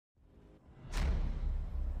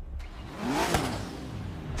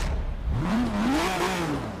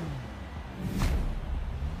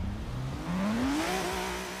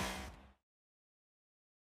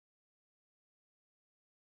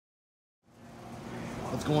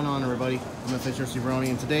What's going on, everybody? I'm Deirdresue,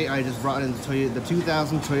 and today I just brought in the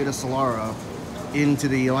 2000 Toyota Solara into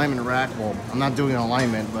the alignment rack. Well, I'm not doing an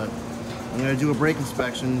alignment, but I'm going to do a brake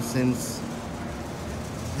inspection since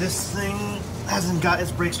this thing hasn't got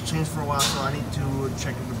its brakes changed for a while, so I need to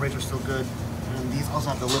check if the brakes are still good. And these also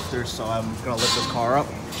have the lifters, so I'm going to lift this car up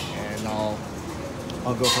and I'll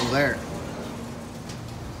go from there.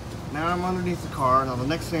 Now I'm underneath the car. Now the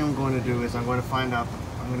next thing I'm going to do is I'm going to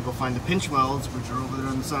go find the pinch welds, which are over there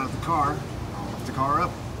on the side of the car. I'll lift the car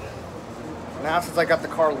up. Now since I got the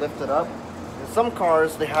car lifted up, in some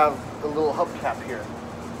cars they have a little hubcap here.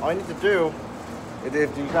 All you need to do is,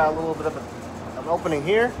 if you got a little bit of an opening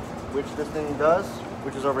here, which this thing does,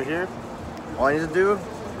 which is over here, all you need to do,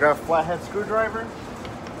 grab a flathead screwdriver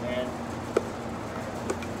and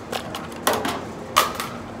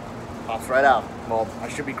pops right out. Well, I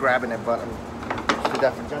should be grabbing it, but I'm do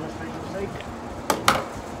that for demonstration's sake.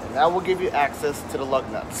 And that will give you access to the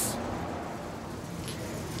lug nuts.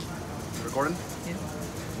 You recording? Yeah.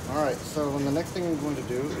 Alright, so the next thing I'm going to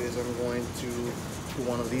do is I'm going to put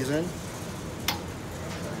one of these in. You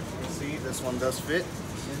can see this one does fit. A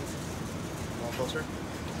little closer.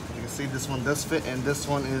 You can see this one does fit, and this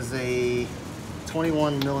one is a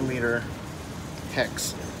 21mm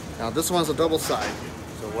hex. Now this one's a double side.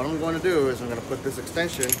 So what I'm going to do is I'm going to put this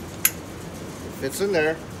extension, it fits in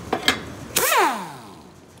there.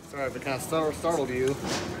 Sorry if it kind of startled you,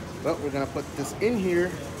 but we're going to put this in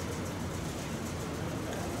here.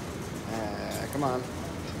 Come on.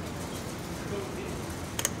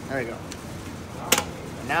 There you go.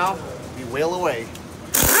 And now we wheel away.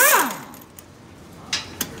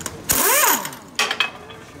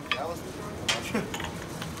 That was with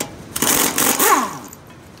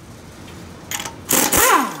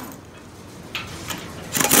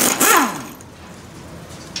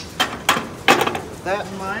that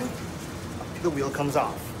in mind, the wheel comes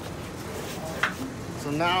off.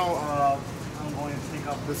 So now I'm going to take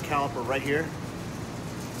off this caliper right here.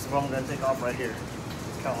 This is what I'm going to take off right here.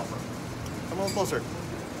 This caliper. Come a little closer.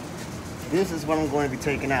 This is what I'm going to be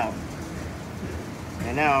taking out.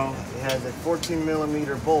 And now it has a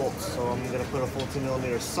 14mm bolt, so I'm going to put a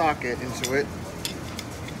 14mm socket into it.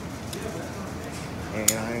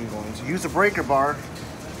 And I'm going to use a breaker bar.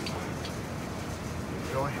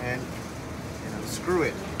 Go ahead and unscrew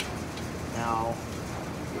it. Now,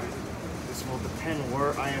 this will depend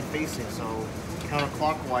where I am facing, so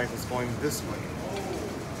counterclockwise it's going this way.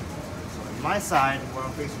 So on my side, where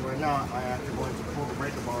I'm facing right now, I have to go into pull the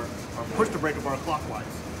breaker bar, or push the breaker bar clockwise.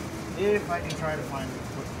 If I can try to find it.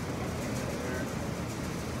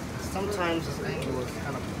 Sometimes this angle is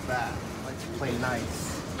kind of bad. I like to play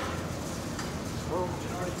nice. Well,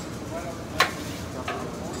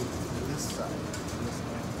 this side.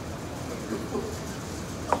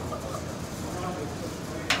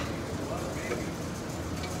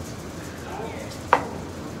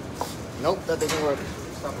 Nope, that doesn't work.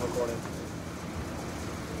 Stop recording.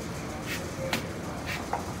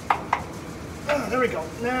 Oh, there we go.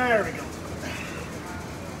 There we go.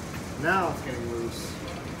 Now it's getting loose.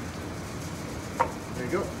 There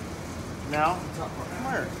you go. Now, top part. Come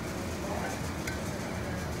here.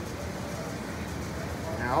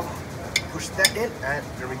 Now, push that in. And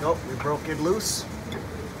there we go. We broke it loose.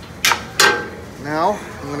 Now,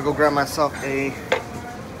 I'm going to go grab myself a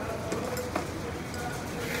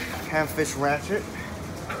half-inch ratchet.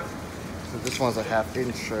 So this one's a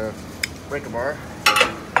half-inch breaker bar.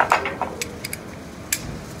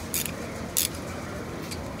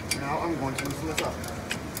 Now I'm going to loosen this up.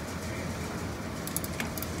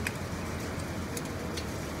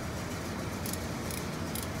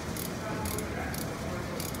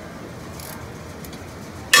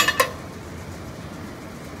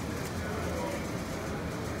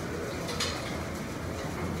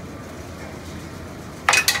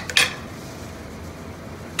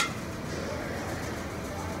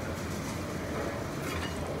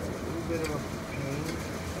 Bit of a pain.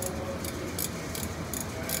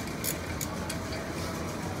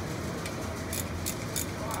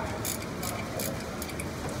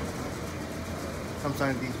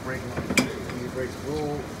 Sometimes these brakes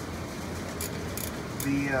will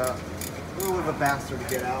be a little bit of a bastard to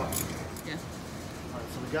get out. Yeah. Alright,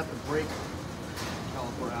 so we got the brake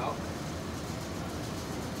caliper out.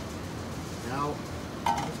 Now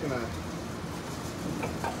I'm just gonna.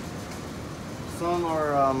 Some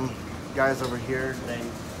are guys over here, they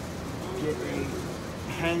get a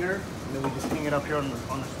hanger and then we just hang it up here on the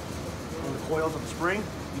coils of the spring,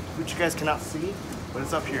 which you guys cannot see, but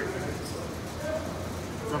it's up here.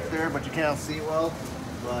 It's up there, but you cannot see it well.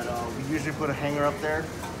 But we usually put a hanger up there.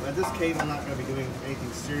 But in this case, I'm not going to be doing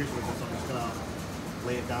anything serious with this. I'm just going to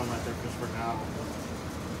lay it down right there just for now,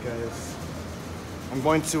 because I'm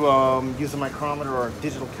going to use a micrometer or a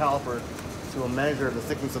digital caliper to measure the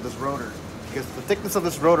thickness of this rotor. Because the thickness of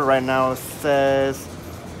this rotor right now says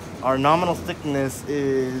our nominal thickness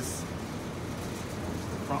is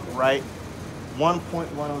right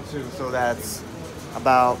 1.102, so that's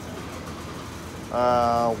about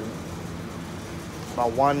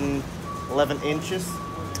 111 inches.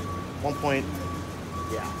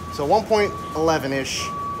 So 1.11-ish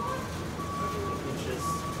inches.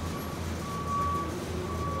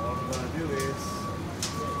 What I'm gonna do is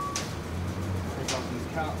take off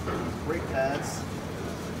these brake pads.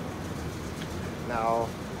 Now,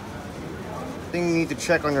 the thing you need to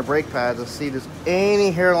check on your brake pads is see if there's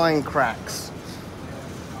any hairline cracks.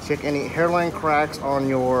 Check any hairline cracks on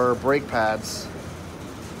your brake pads.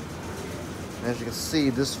 As you can see,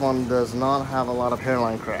 this one does not have a lot of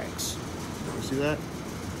hairline cracks. You see that?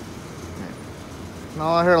 Not a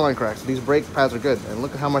lot of hairline cracks. These brake pads are good. And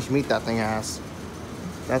look at how much meat that thing has.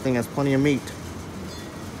 That thing has plenty of meat.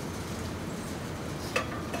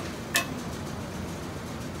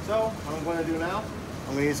 So, what I'm going to do now,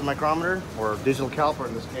 I'm going to use a micrometer, or digital caliper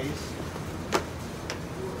in this case,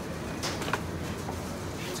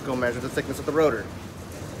 to go measure the thickness of the rotor.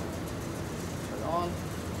 Turn it on.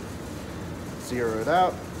 Zero it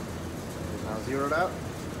out. Now zeroed out.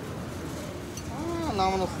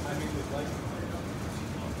 Nominal.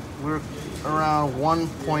 We're around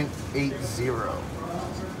 1.80.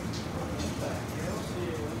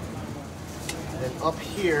 And then up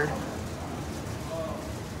here,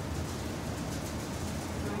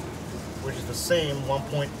 which is the same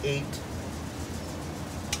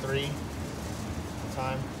 1.83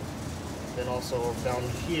 time. Then also down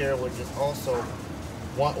here, which is also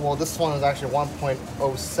well, this one is actually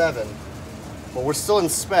 1.07, but we're still in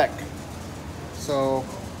spec, so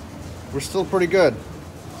we're still pretty good.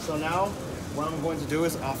 So now, what I'm going to do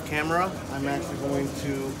is off camera, I'm actually going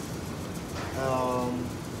to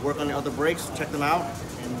work on the other brakes, check them out,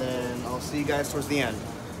 and then I'll see you guys towards the end.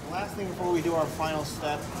 The last thing before we do our final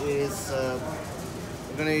step is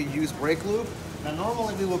we're going to use brake lube. Now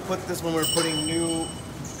normally we would put this when we're putting new,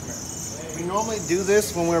 we normally do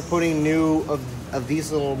this when we're putting new of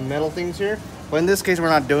these little metal things here, but in this case we're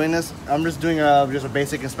not doing this. I'm just doing just a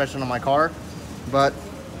basic inspection on my car. But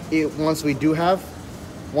once you do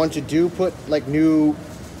put like new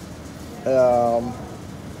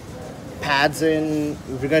pads in,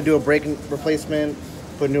 if you're gonna do a brake replacement,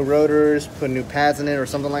 put new rotors, put new pads in it or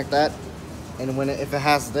something like that, and if it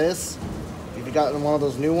has this, if you got one of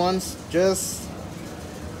those new ones, just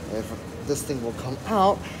if this thing will come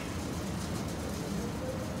out,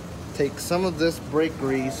 take some of this brake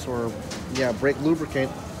grease or brake lubricant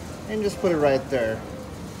and just put it right there.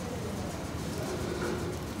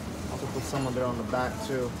 Also put some of it on the back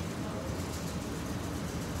too.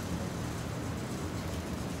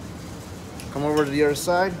 Come over to the other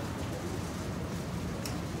side.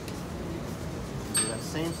 Do that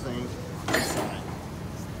same thing on this side.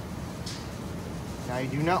 Now you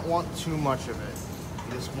do not want too much of it.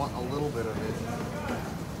 You just want a little bit of it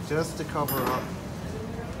just to cover up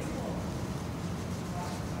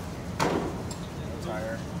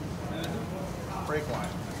tire brake line.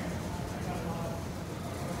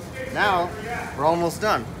 Now we're almost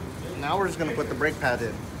done. Now we're just going to put the brake pad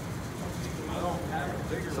in.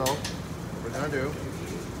 So what we're going to do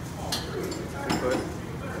is put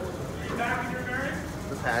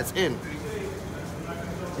the pads in.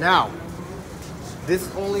 Now this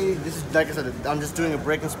is like I said, I'm just doing a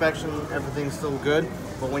brake inspection. Everything's still good,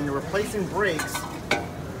 but when you're replacing brakes,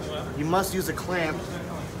 you must use a clamp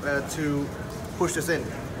to push this in.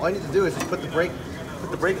 All you need to do is just put the brake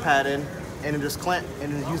pad in, and then just clamp,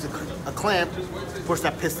 and then use a clamp to push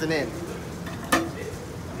that piston in.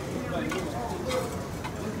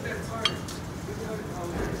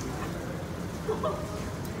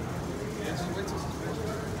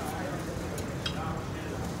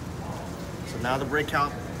 So now the brake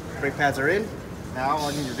pads are in. Now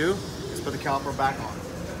all you need to do is put the caliper back on.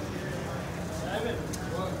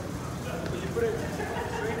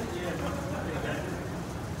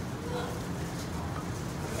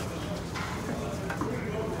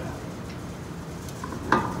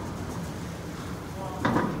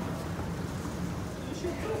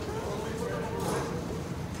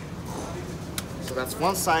 So that's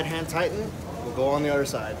one side, hand tighten. We'll go on the other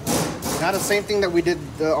side. Now the same thing that we did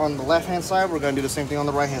on the left hand side, we're going to do the same thing on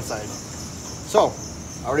the right hand side. So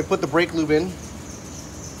I already put the brake lube in.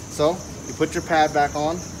 So you put your pad back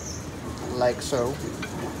on like so.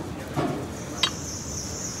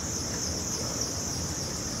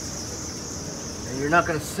 And you're You're not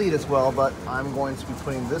going to see this well, but I'm going to be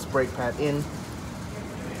putting this brake pad in.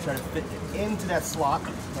 Try to fit it into that slot.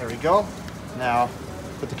 There we go. Now,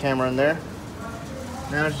 put the camera in there.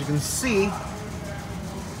 Now, as you can see,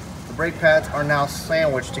 the brake pads are now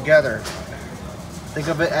sandwiched together. Think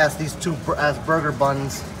of it as these two as burger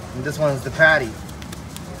buns, and this one is the patty.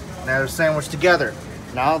 Now they're sandwiched together.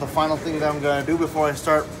 Now, the final thing that I'm going to do before I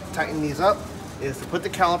start tightening these up is to put the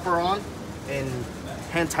caliper on and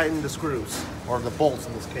hand tighten the screws, or the bolts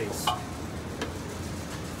in this case.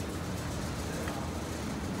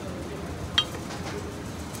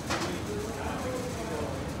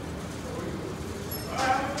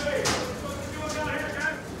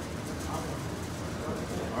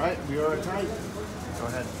 Alright, we are tight. Go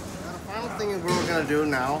ahead. Now the final thing is what we're going to do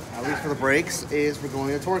now, at least for the brakes, is we're going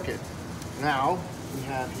to torque it. Now, we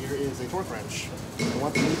have here is a torque wrench. And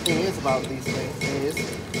what the neat thing is about these things is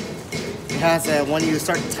it has a, when you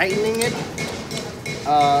start tightening it,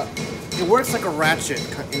 it works like a ratchet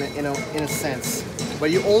in a sense. But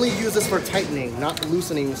you only use this for tightening, not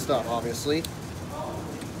loosening stuff, obviously.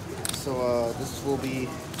 So this will be,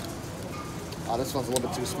 this one's a little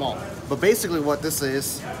bit too small. But basically what this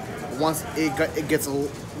is, once it gets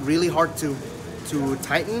really hard to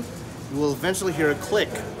tighten, you will eventually hear a click.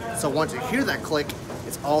 So once you hear that click,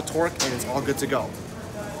 it's all torque and it's all good to go.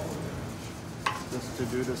 Just to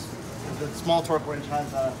do this, the small torque wrench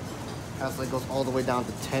goes all the way down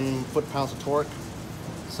to 10 foot-pounds of torque.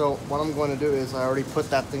 So what I'm going to do is I already put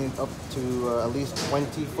that thing up to at least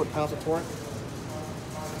 20 foot-pounds of torque.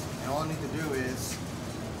 And all I need to do is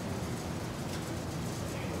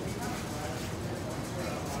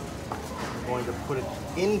I'm going to put it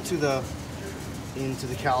into the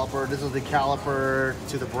caliper. This is the caliper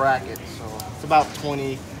to the bracket, so it's about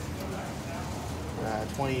 20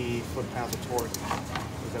 foot-pounds of torque.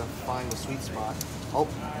 We're gonna find the sweet spot. Oh,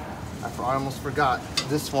 I almost forgot.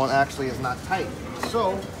 This one actually is not tight,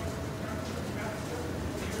 so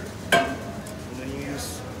I'm gonna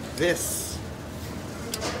use this.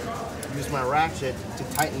 Use my ratchet to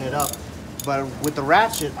tighten it up, but with the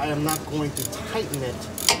ratchet, I am not going to tighten it.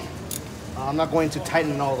 I'm not going to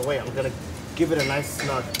tighten it all the way. I'm gonna give it a nice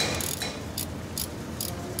snug.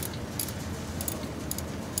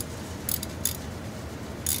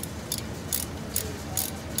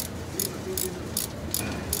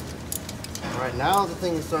 Alright, now the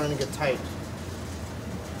thing is starting to get tight.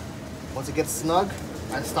 Once it gets snug,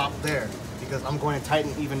 I stop there because I'm going to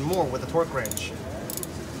tighten even more with the torque wrench.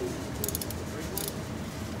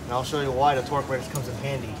 And I'll show you why the torque wrench comes in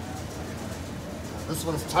handy. This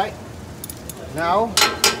one's tight. Now,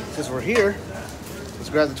 since we're here, let's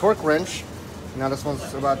grab the torque wrench. Now this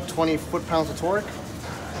one's about 20 foot-pounds of torque.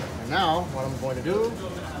 And now, what I'm going to do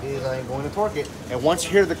is I'm going to torque it. And once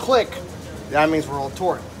you hear the click, that means we're all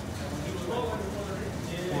torqued.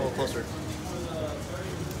 A little closer.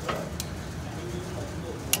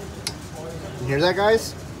 You hear that,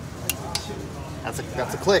 guys? That's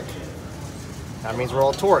a click. That means we're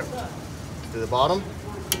all torqued. To the bottom.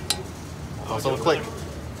 Also a click.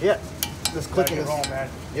 Yeah. This clicking is wrong, man.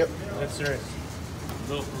 Yep. That's serious.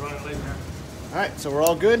 Alright, so we're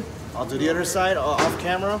all good. I'll do the other side off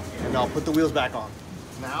camera and I'll put the wheels back on.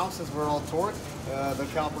 Now, since we're all torqued, the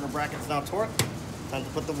caliper and the bracket's now torqued, time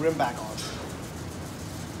to put the rim back on.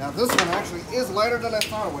 Now this one actually is lighter than I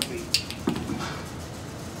thought it would be.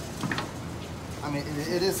 I mean,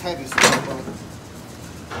 it is heavy still, but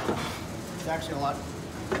it's actually a lot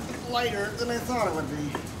lighter than I thought it would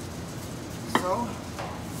be. So,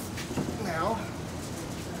 now,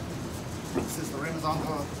 since the rim is on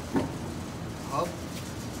the hub,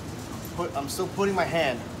 I'm still putting my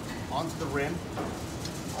hand onto the rim.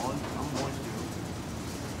 All I'm going to do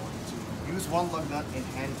is use one lug nut and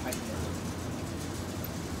hand tighten it.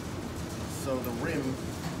 So the rim,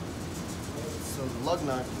 so the lug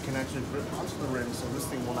nut can actually grip onto the rim so this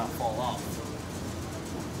thing will not fall off.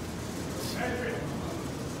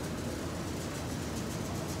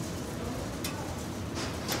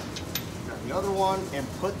 The other one and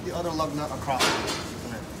put the other lug nut across it.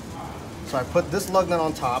 So I put this lug nut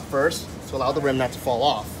on top first to allow the rim not to fall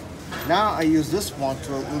off. Now I use this one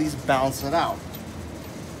to at least balance it out.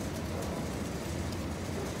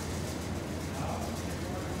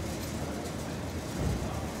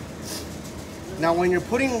 Now when you're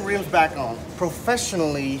putting rims back on,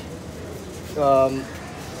 professionally, let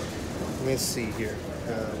me see here,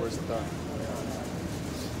 where's the done?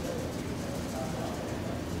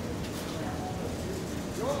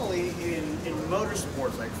 Normally in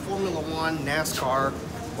motorsports like Formula One, NASCAR,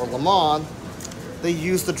 or Le Mans, they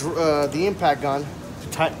use the impact gun to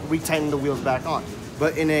retighten the wheels back on.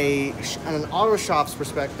 But in an auto shop's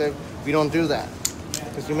perspective, we don't do that.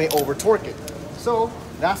 because you may over torque it. So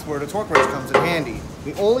that's where the torque wrench comes in handy.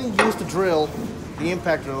 We only use the drill, the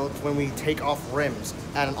impact drill, when we take off rims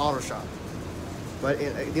at an auto shop. But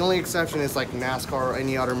the only exception is like NASCAR or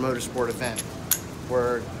any other motorsport event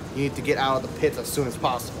where you need to get out of the pits as soon as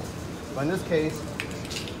possible. But in this case,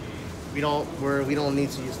 we don't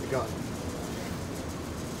need to use the gun.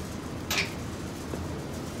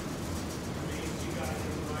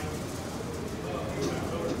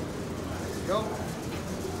 Go.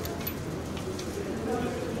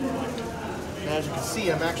 And as you can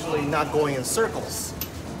see, I'm actually not going in circles.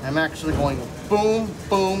 I'm actually going boom,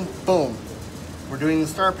 boom, boom. We're doing the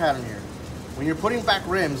star pattern here. When you're putting back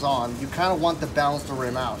rims on, you kind of want to balance the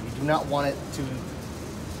rim out. You do not want it to,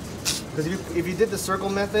 because if you did the circle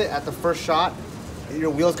method at the first shot, your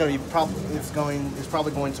wheel's going to be it's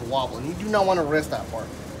probably going to wobble, and you do not want to risk that part.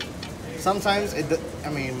 Sometimes it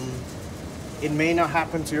may not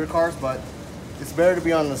happen to your cars, but it's better to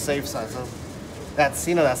be on the safe side. So that's,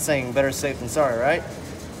 you know, that saying, better safe than sorry, right?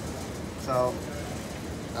 So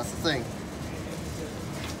that's the thing.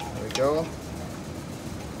 There we go.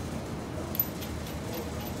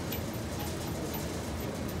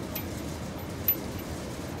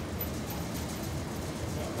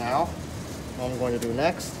 Now, what I'm going to do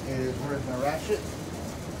next is, where's my ratchet?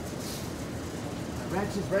 My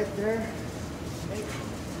ratchet's right there. Okay.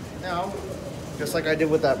 Now, just like I did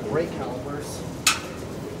with that brake calipers,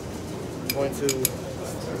 I'm going to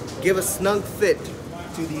give a snug fit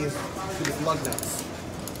to these lug nuts.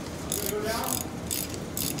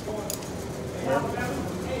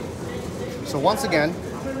 So once again,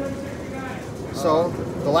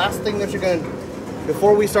 the last thing that you're going to,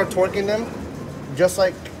 before we start torquing them, just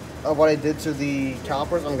like what I did to the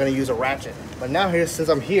calipers, I'm going to use a ratchet. But now here, since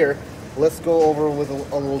I'm here, let's go over with a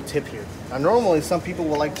little tip here. Now normally some people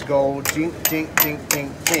would like to go jink, jink, jink,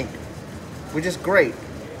 jink, jink, which is great.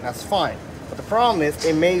 That's fine. But the problem is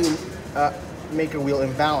it may make your wheel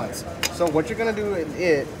imbalanced. So what you're going to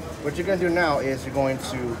do now is you're going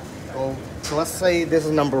to go, so let's say this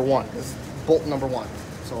is number one. This is bolt number one.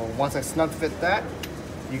 So once I snug fit that,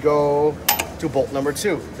 you go to bolt number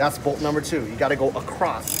two. That's bolt number two. You got to go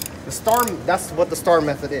across. That's what the star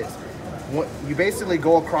method is. You basically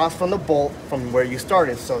go across from the bolt from where you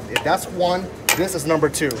started. So if that's one, this is number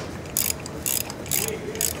two.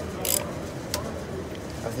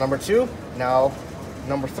 That's number two. Now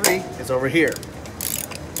number three is over here.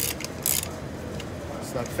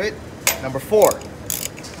 Snug fit. Number four.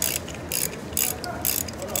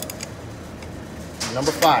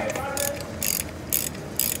 Number five.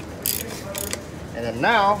 And then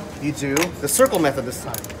now you do the circle method this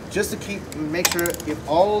time, just to make sure if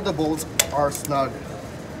all the bolts are snug.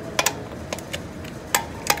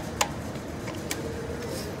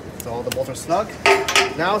 So all the bolts are snug.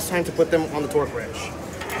 Now it's time to put them on the torque wrench.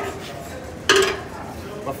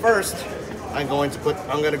 But first, I'm going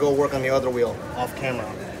to go work on the other wheel off camera.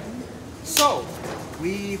 So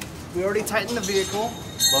we already tightened the vehicle,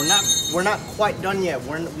 but we're not quite done yet.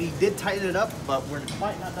 We did tighten it up, but we're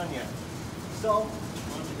quite not done yet. So,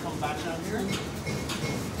 why don't you come back down here,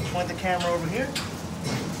 point the camera over here.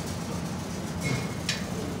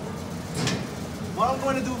 What I'm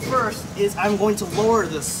going to do first is I'm going to lower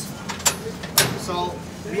this. So,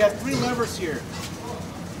 we have three levers here.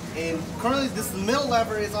 And currently this middle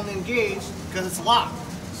lever is unengaged because it's locked.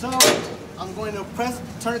 So, I'm going to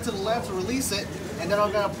turn it to the left to release it, and then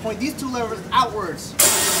I'm going to point these two levers outwards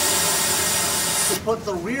to put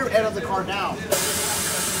the rear end of the car down.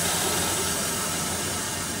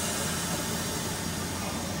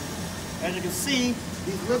 As you can see,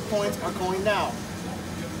 these lip points are going down.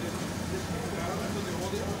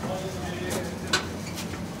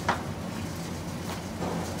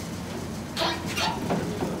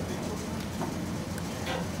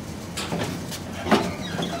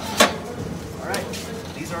 Alright,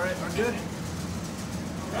 these are good.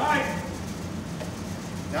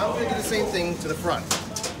 Now we're going to do the same thing to the front.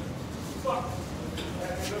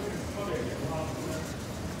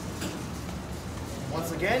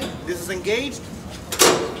 Once again, this is engaged.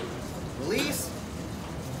 Release.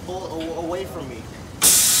 Pull away from me.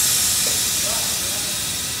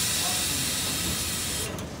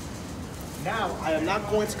 Now, I am not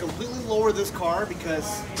going to completely lower this car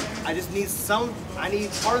because I just need I need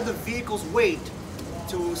part of the vehicle's weight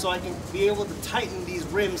so I can be able to tighten these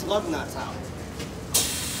rims lug nuts out.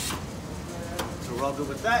 So we're all good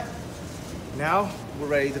with that. Now, we're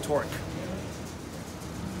ready to torque.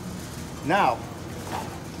 Now,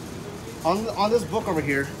 on this book over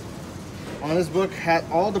here, this book had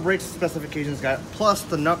all the brake specifications plus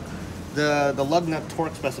the lug nut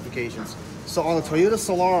torque specifications. So on the Toyota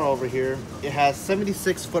Solara over here, it has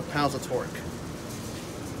 76 foot-pounds of torque.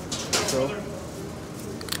 So,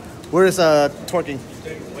 where is torquing? It's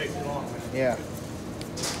taking way too long, man. Yeah.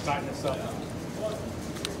 Tighten this up.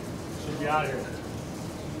 Should be out of here.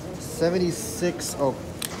 76. Oh,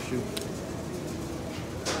 shoot.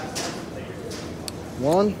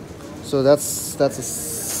 One. So that's a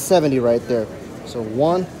 70 right there. So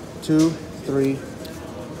 1, 2, 3,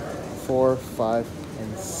 4, 5,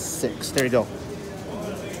 and 6. There you go.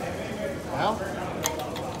 Now,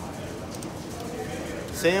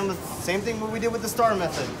 same thing what we did with the star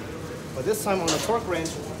method, but this time on the torque wrench,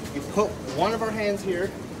 you put one of our hands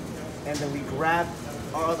here, and then we grab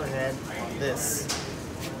our other hand on this.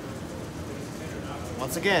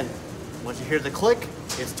 Once again, once you hear the click,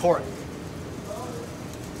 it's torque.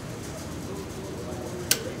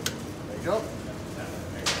 There you go.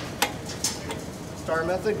 Star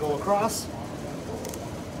method, go across.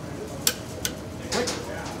 Click.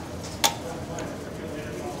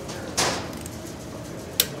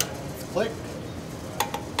 Click.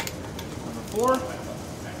 Number 4.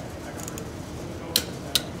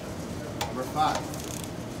 Number 5.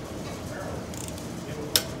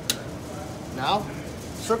 Now,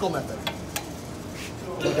 circle method.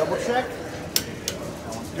 We double check.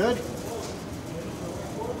 That one's good.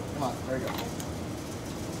 Come on, there you go.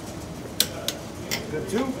 Good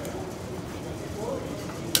 2.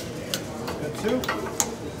 Good 2.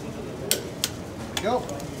 There we go.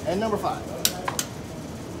 And number 5.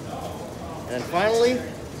 And finally,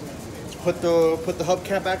 put the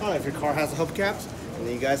hubcap back on if your car has the hubcaps, and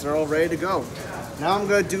then you guys are all ready to go. Now I'm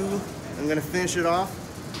gonna finish it off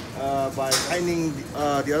by tightening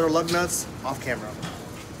the other lug nuts off camera.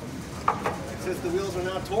 Since the wheels are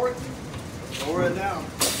now torqued, lower it down.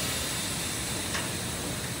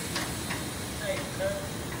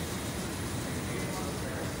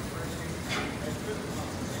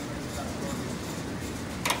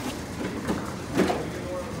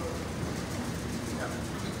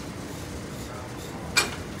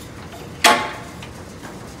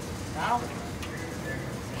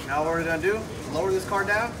 Now what we're gonna do, lower this car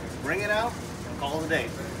down, bring it out, and call it a day.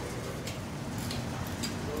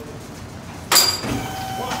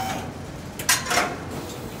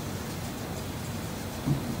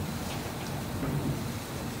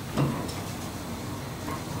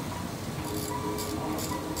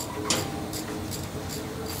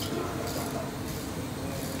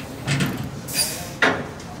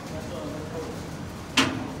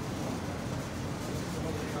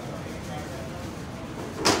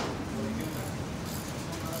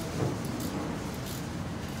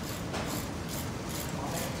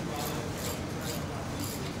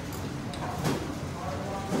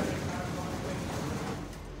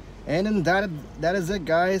 And then that is it,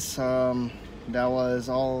 guys. That was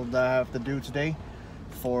all that I have to do today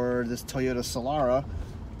for this Toyota Solara.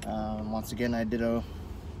 Once again, I did a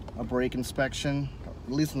brake inspection,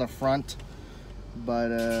 at least in the front,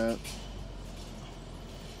 but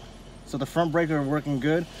so the front brakes are working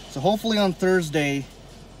good. So hopefully on Thursday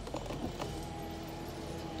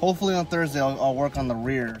I'll work on the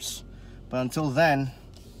rears. But until then,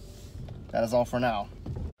 that is all for now.